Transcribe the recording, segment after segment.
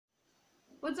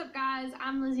What's up, guys?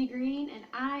 I'm Lizzy Greene, and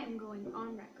I am going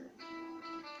on record.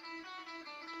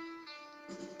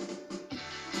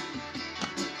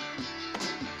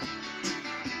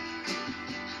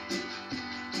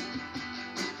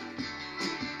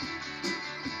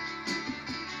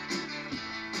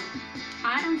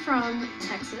 I am from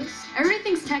Texas. Everybody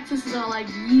thinks Texas is all like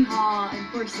yeehaw and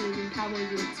horses and cowboy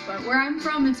boots, but where I'm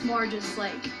from, it's more just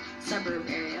like suburb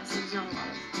area, so there's not a lot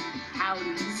of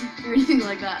howdies or anything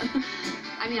like that.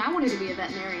 I mean, I wanted to be a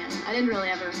veterinarian. I didn't really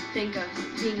ever think of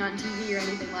being on TV or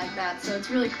anything like that, so it's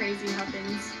really crazy how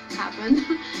things happen.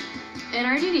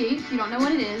 ONRCRD, if you don't know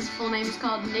what it is, full name is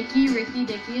called Nikki, Ricky,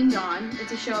 Dickie, and Dawn.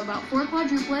 It's a show about 4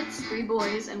 quadruplets, 3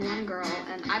 boys, and 1 girl,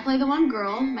 and I play the 1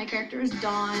 girl. My character is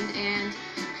Dawn, and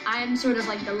I'm sort of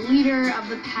like the leader of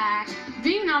the pack.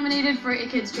 Being nominated for a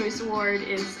Kids' Choice Award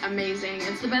is amazing.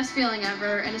 It's the best feeling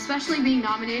ever, and especially being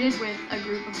nominated with a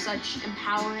group of such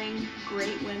empowering,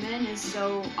 great women is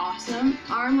so awesome.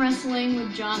 Arm wrestling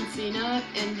with John Cena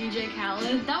and DJ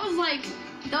Khaled, that was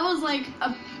like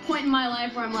a point in my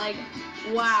life where I'm like,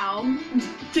 wow,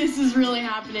 this is really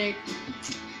happening.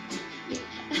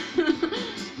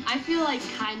 I feel like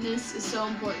kindness is so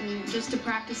important, just to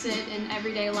practice it in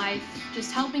everyday life.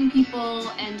 Just helping people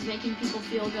and making people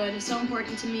feel good is so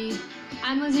important to me.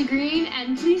 I'm Lizzy Greene,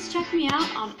 and please check me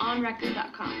out on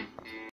ONRCRD.com.